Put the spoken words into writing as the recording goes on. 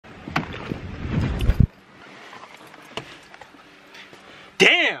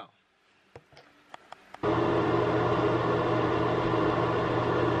Damn!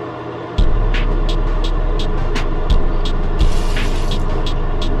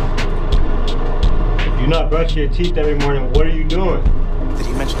 You not brush your teeth every morning, what are you doing? Did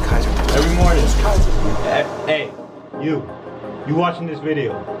he mention Kaiser? Every morning. Hey, you watching this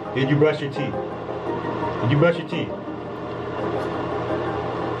video, did you brush your teeth? Did you brush your teeth?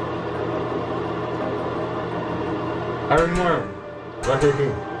 Every morning, brush your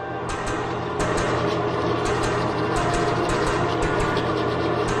teeth.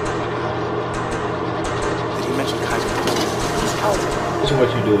 Did he mention Kaiser? This is what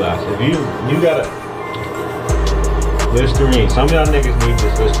you do, lads. If you gotta Listerine. Some of y'all niggas need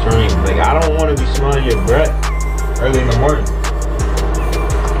this Listerine. Like, I don't want to be smelling your breath early in the morning.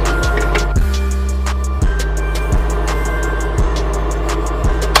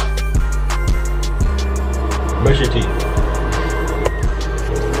 Brush your teeth.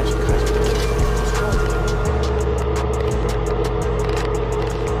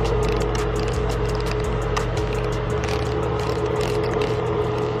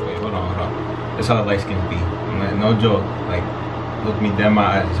 Wait, hold on. That's how light skins be. No joke. Like, look me dead in my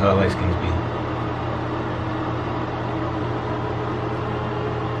eyes. That's how light skins be.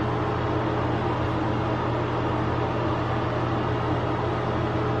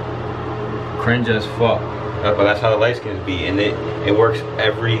 Cringe as fuck. But that's how the light skins be, and it works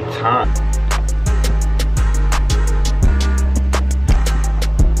every time.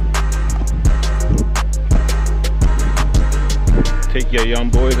 Take your young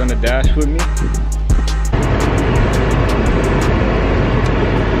boys on the dash with me.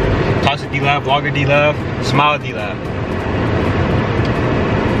 Toxic D-Lab, Vlogger D-Lab, Smile D-Lab.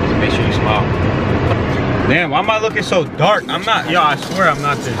 Just make sure you smile. Damn, why am I looking so dark? I'm not, yo, I swear I'm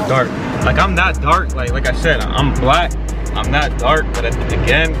not this dark. Like, I'm not dark, like I said, I'm black. I'm not dark, but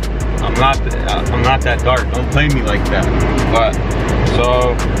again, I'm not that dark. Don't play me like that. But,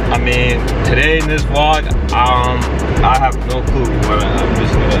 so, I mean, today in this vlog, I have no clue. I'm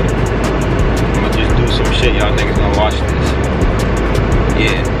gonna just do some shit. Y'all niggas gonna watch this.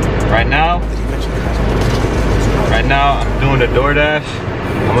 Yeah. Right now, I'm doing a DoorDash.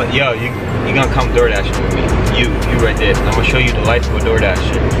 Yo, you gonna come DoorDash with me? You right there. I'm gonna show you the life of a DoorDash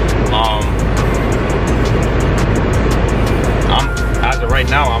shit. As of right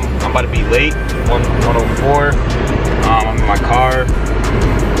now, I'm about to be late. 1:04. I'm in my car.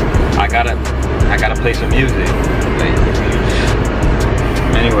 I gotta play some music.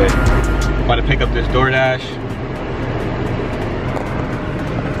 Anyway, I'm about to pick up this DoorDash.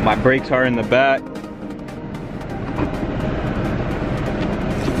 My brakes are in the back.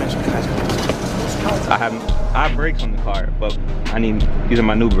 I have brakes on the car, but these are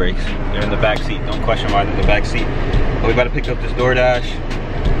my new brakes. They're in the back seat. Don't question why they're in the back seat. But we about to pick up this DoorDash.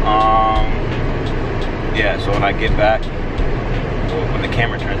 Yeah, so when I get back, when the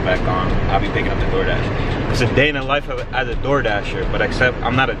camera turns back on, I'll be picking up the DoorDash. It's a day in the life as a DoorDasher, but except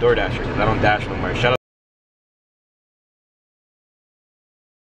I'm not a DoorDasher because I don't dash no more. Shout out.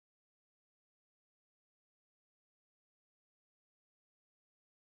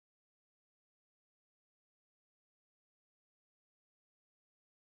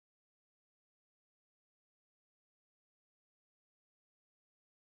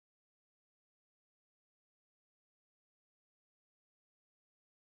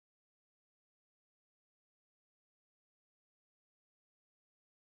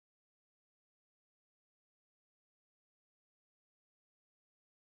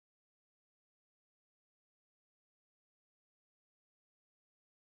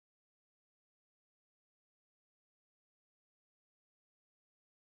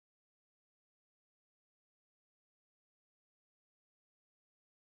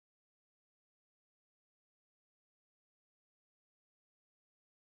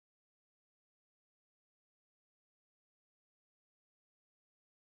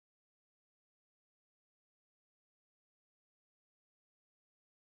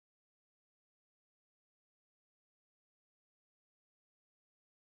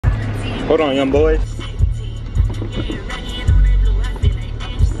 Hold on, young boy.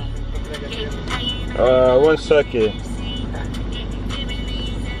 One second.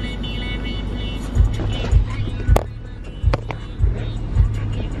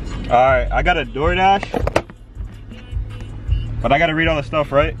 Alright, I got a DoorDash. But I gotta read all the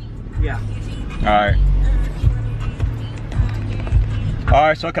stuff, right? Yeah. Alright.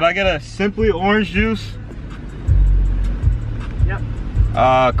 Alright, so could I get a Simply orange juice? Yep.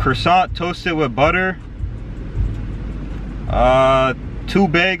 Croissant toasted with butter. 2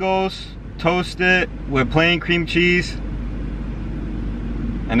 bagels toasted with plain cream cheese.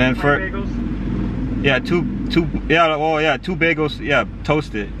 And then for bagels? yeah, two bagels, yeah,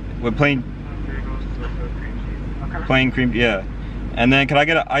 toasted with plain Bagels, toasted, cream cheese. Okay. plain cream, yeah. And then can I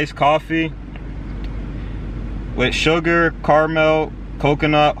get an iced coffee with sugar, caramel,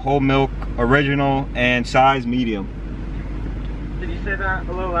 coconut, whole milk, original, and size medium? Did you say that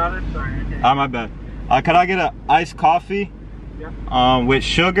a little louder? Sorry. Okay. My bad. Can I get an iced coffee? Yeah. With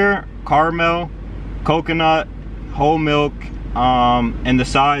sugar, caramel, coconut, whole milk, and the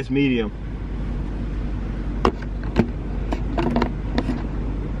size medium.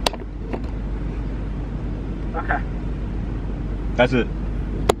 Okay. That's it.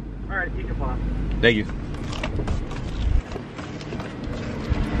 All right, you can pause. Thank you.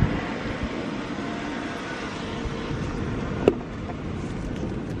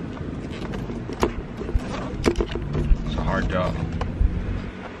 It's a hard job.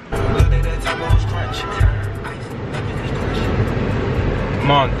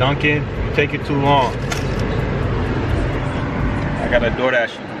 Come on, Duncan. You're taking too long. I got a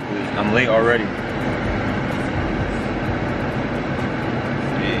DoorDash. I'm late already.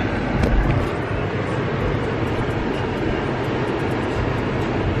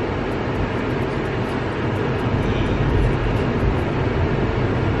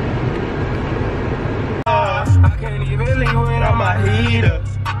 I can't even leave without my heater.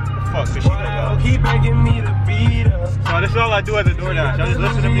 Fuck, cause she Keep begging me to beat her. So this is all I do at the DoorDash. I just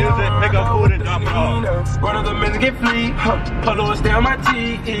listen to music, pick up food, and drop it off. One of the men get flee. Hold on, stay on my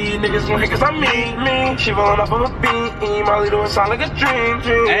T. Niggas gon' hate cause I'm mean. She rolling up on a beam. All they do is sound like a dream.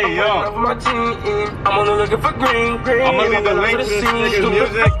 Hey, yo. I'm my team. I'm only looking for green. I'm gonna leave the link to this nigga's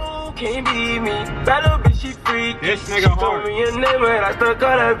music. Can't beat me. That little bitch, she freaky. This nigga She hard. told me a name, but I stuck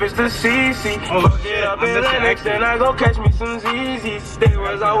on that bitch to CC. Oh shit, Up I'm in missing Lennox, then exit. I go catch me some ZZs. They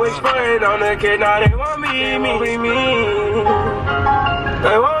was always frontin' on the kid, now they want me. They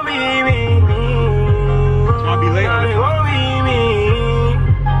want me. I'll be late on Now the they want me.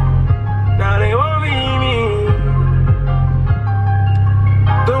 Now they want me.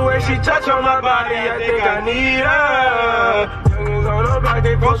 The way she touch on my body, I think I need her. Youngins on the block,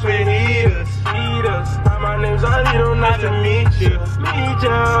 they post with heaters. Hi, my name's Alito, nice to meet you.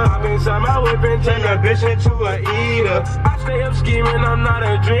 I'm inside my whip and turn that bitch into a eater. I stay up scheming, I'm not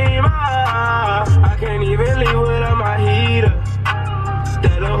a dreamer. I can't even leave without my heater.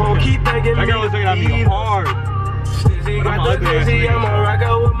 That little hoe keep begging me. That girl was looking at me hard. Stizzy got the dizzy, I'm a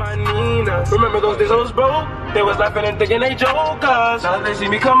rocker with my Nina. Remember those days I was broke? They was laughing and thinking they jokers. Now they see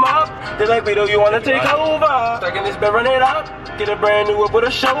me come up, they like, Vito, you wanna take over? Stacking this bed, run it up. Get a brand new whip with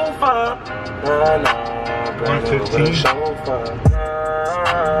a chauffeur. Brand new with a chauffeur.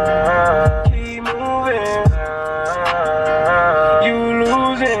 Keep moving. You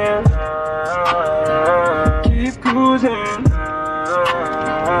losing. Keep cruising.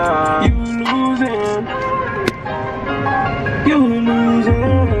 You losing. You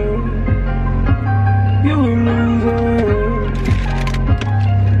losing. You losing.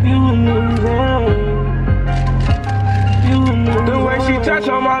 You losing. The way she touch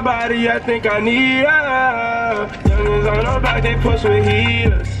on my body, I think I need her. Youngins on her back, they push with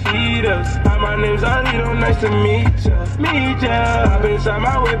heaters. Hi, my name's Alito, nice to meet ya. I've been inside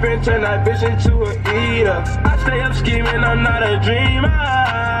my whip and turn that bitch into a eater. I stay up scheming, I'm not a dreamer.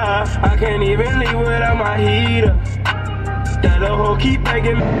 I can't even leave without my heater. That little hoe keep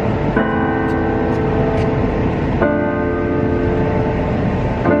begging me.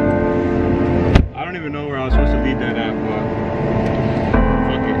 I don't even know where I was supposed to leave that at, but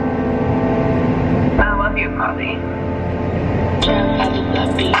fuck it. I love you, Bobby. I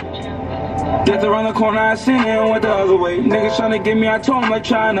love you. Death around the corner, I seen him went the other way. Niggas tryna get me, I told him like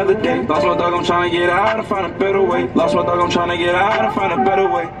try another day. Lost my dog, I'm tryna get out and find a better way. Lost my dog, I'm tryna get out and find a better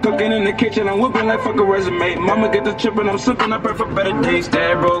way. Cooking in the kitchen, I'm whipping like fuck a resume. Mama get the chip and I'm sipping, I pray for better days.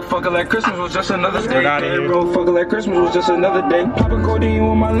 Dad broke, fucking like Christmas was just another day. Dad broke, fucking like Christmas was just another day. Popping codeine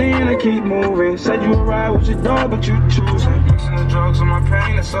on my lane, I keep moving. Said you would ride with your dog, but you choosing. Mixing the drugs on my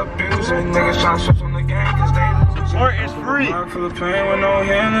pain, it's abusing. Niggas tryna switch on the game, cause they losing. Or it's free. For the pain with no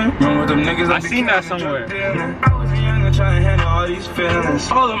healing. Remember them niggas I seen that somewhere. I was young trying to handle all these feelings.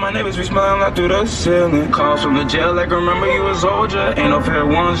 All of my neighbors be smiling out through the ceiling. Calls from the jail like remember you was older. Ain't no fair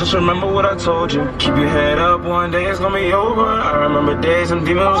ones, just remember what I told you. Keep your head up, one day it's gonna be over. I remember days and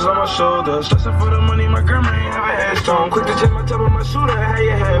demons was on my shoulders. Stressing for the money, my grandma ain't have a headstone. Quick to check my top of my shooter, had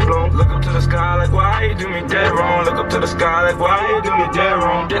your head blown. Look up to the sky like why you do me dead wrong. Look up to the sky like why you do me dead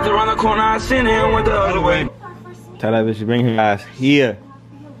wrong. Death around the corner, I seen him went the other way. Tell that bitch to bring her ass here.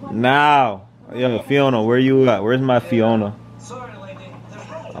 Now. Yo, Fiona, where you at? Where's my Fiona?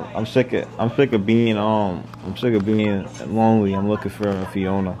 I'm sick of being lonely. I'm looking for a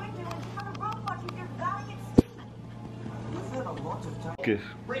Fiona.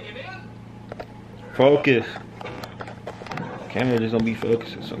 Focus. Camera just don't be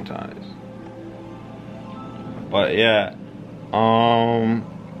focusing sometimes. But yeah,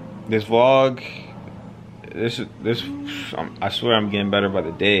 this vlog, I swear I'm getting better by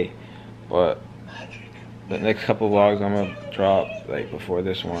the day. But the next couple vlogs I'm gonna drop like before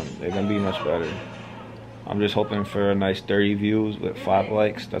this one, they're gonna be much better. I'm just hoping for a nice 30 views with 5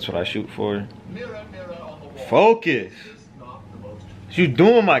 likes. That's what I shoot for. Focus. What you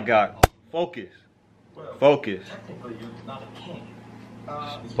doing, my guy? Focus. Focus.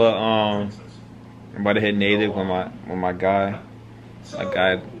 But I'm about to hit native with my guy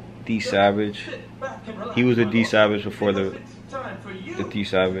D Savage. He was a D Savage before the D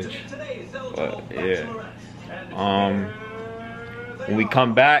Savage. But yeah. When we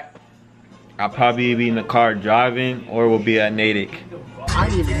come back, I'll probably be in the car driving, or we'll be at Natick. I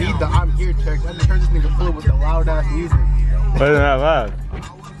didn't even need the I'm here check. I just heard this nigga pull with the loud ass music. Wasn't that loud?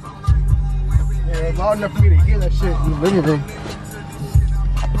 Yeah, it's loud enough for me to hear that shit in the living room.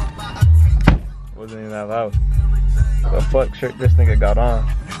 Wasn't even that loud. The fuck shirt this nigga got on.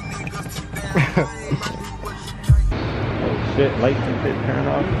 Oh shit, lights and shit turn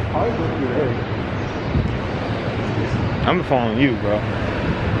off. I'm following you, bro.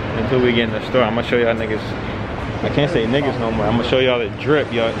 Until we get in the store, I'm gonna show y'all niggas. I can't say niggas no more. I'm gonna show y'all the drip,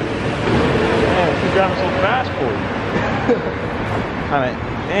 y'all. Damn, she driving so fast for you.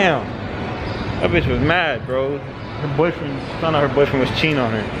 Damn. That bitch was mad, bro. Her boyfriend, found out her boyfriend was cheating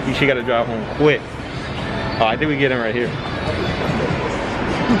on her. She gotta drive home quick. Oh, I think we get him right here.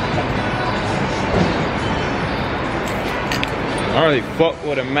 I don't really fuck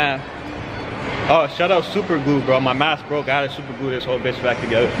with a mask. Oh, shout out Super Glue, bro. My mask broke. I had to super glue this whole bitch back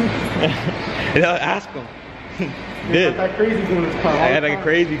together. Ask him. Did. That crazy glue is I had like a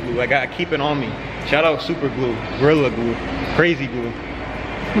crazy glue. Like I keep it on me. Shout out Super Glue, Gorilla Glue, Crazy Glue.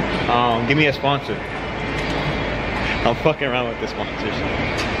 Give me a sponsor. I'm fucking around with the sponsors.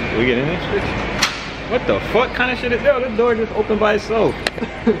 Can we get in this bitch? What the fuck kind of shit is? Yo, this door just opened by itself.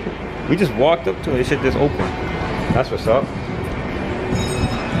 We just walked up to it. This shit just opened. That's what's up.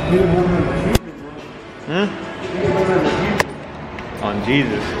 On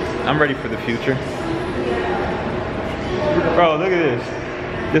Jesus. I'm ready for the future. Bro, look at this.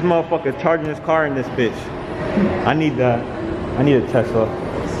 This motherfucker charging his car in this bitch. I need that. I need a Tesla.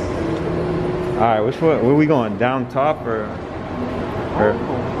 Alright, which one? Where we going? Down top or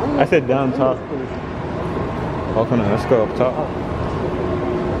I said down top. Oh, come on, let's go up top.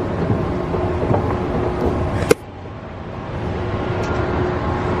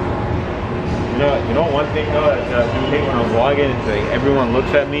 You know one thing though that I do hate when I'm vlogging is like everyone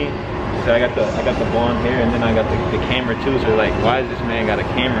looks at me. So I got the blonde hair and then I got the camera too. So like, why is this man got a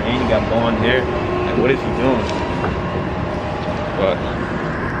camera and he got blonde hair? Like, what is he doing? But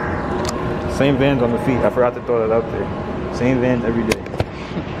same Vans on the feet. I forgot to throw that out there. Same Vans every day.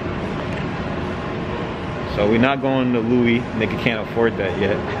 So we're not going to Louis. Nigga can't afford that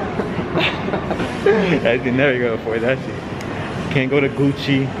yet. I can never go afford that shit. Can't go to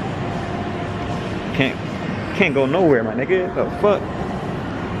Gucci. Can't go nowhere, my nigga. The fuck?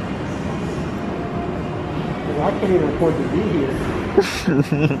 I can't even afford to be here.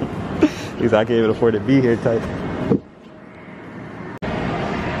 At least I can't even afford to be here type.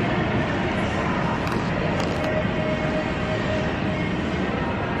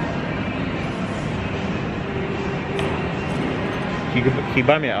 Can you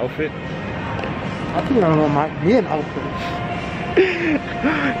buy me an outfit? I think I don't want me an outfit.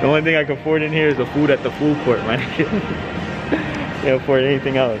 The only thing I can afford in here is the food at the food court, man. Can't afford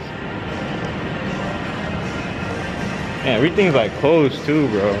anything else. Man, everything's like closed too,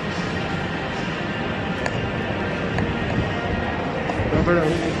 bro. Still better than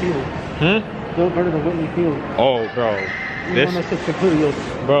Whitney Field. Still better than Whitney Field. Oh, bro.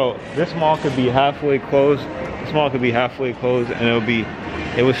 This mall could be halfway closed. This mall could be halfway closed, and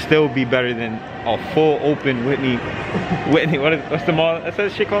it would still be better than a full open Whitney. What's the mall? What's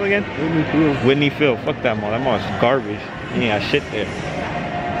that shit called again? Whitney Field. Whitney Field. Fuck that mall. That mall is garbage. You ain't got shit there.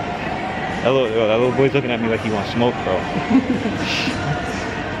 That little boy's looking at me like he wants smoke, bro.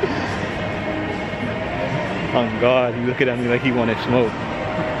 Oh God, he's looking at me like he wanted smoke.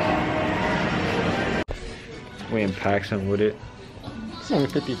 We in Paxton with it. It's only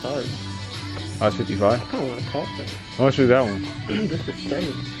 55. Oh, it's 55? I kind of want to call that. How much was that one? This is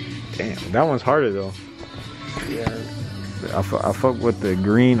strange. Damn, that one's harder though. Yeah. I fuck with the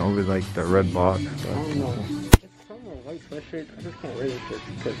green over like the red box. I don't know. It's somewhere white sweatshirts. I just can't wear this shit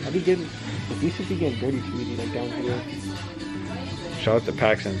because I be getting, these should be getting dirty to me, like down here. Shout out to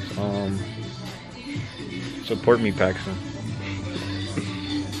Paxton. Support me, Paxton.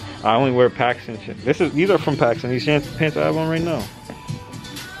 I only wear Paxton shit. These are from Paxton. These pants I have on right now.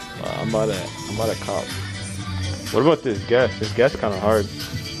 I'm about to cop. What about this Guess? This Guess kind of hard.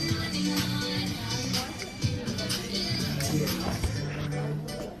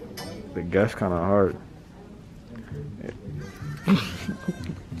 The Guess kind of hard.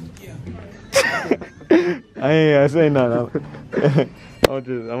 I say nothing. I'm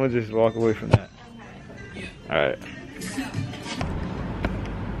gonna just walk away from that. All right.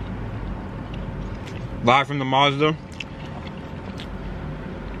 Live from the Mazda.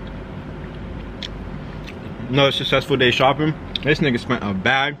 Another successful day shopping. This nigga spent a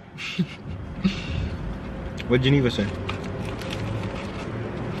bag. What'd Geneva say?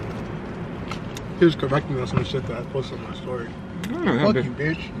 He was correcting me on some shit that I posted on my story. Fuck you,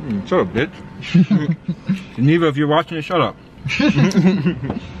 bitch. Shut up, bitch. Geneva, if you're watching it, shut up.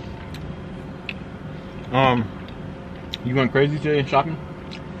 You going crazy today shopping?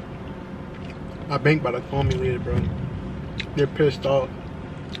 My bank about to call me later, bro. They're pissed off.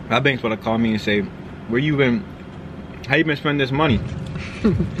 My bank's about to call me and say, how you been spending this money?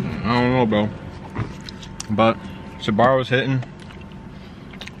 I don't know, bro. But Subaru's hitting.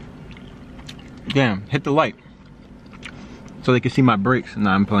 Damn, hit the light. So they can see my brakes.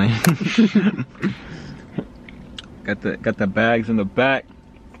 Nah, I'm playing. got the bags in the back.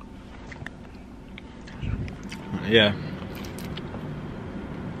 Yeah.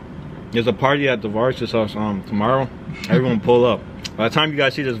 There's a party at the Vargas house tomorrow. Everyone pull up. By the time you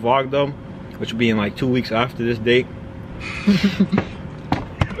guys see this vlog though, which will be in like 2 weeks after this date.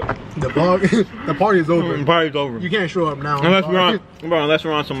 The party's over. The party's over. You can't show up now. Unless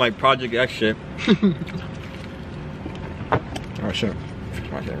we're on some like Project X shit. Alright, sure.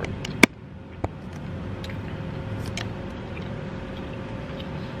 My favorite.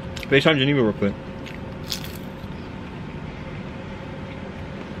 FaceTime Geneva real quick.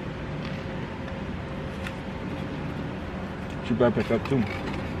 She better pick up too.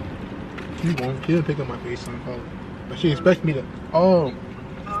 She won't. She didn't pick up my FaceTime call. But she expects me to. Oh.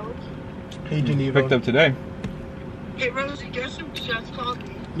 Hey, Geneva. Picked up today. Hey, Rosie, guess who just called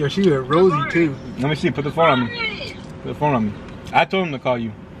me? Yo, she a Rosie too. Let me see. Put the phone on me. Put the phone on me. I told him to call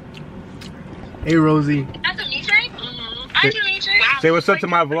you. Hey, Rosie. That's Dimitri? Hi, Dimitri. Say what's up to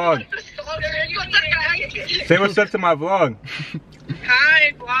my vlog. Say what's up to my vlog.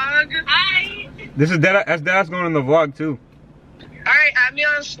 Hi, vlog. Hi. This is Dad's going in the vlog too. Alright, add me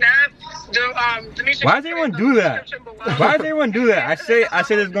on Snap. Dimitri, Why does everyone do that? Why does everyone do that? I say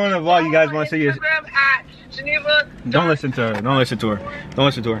this going in the vlog. You guys want to say your Instagram at Geneva. Don't listen to her. Don't listen to her. Don't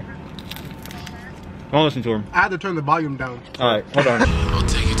listen to her. Don't listen to her. I had to turn the volume down. Alright, hold on. I'll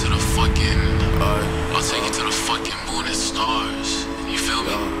take you to the fucking moon and stars.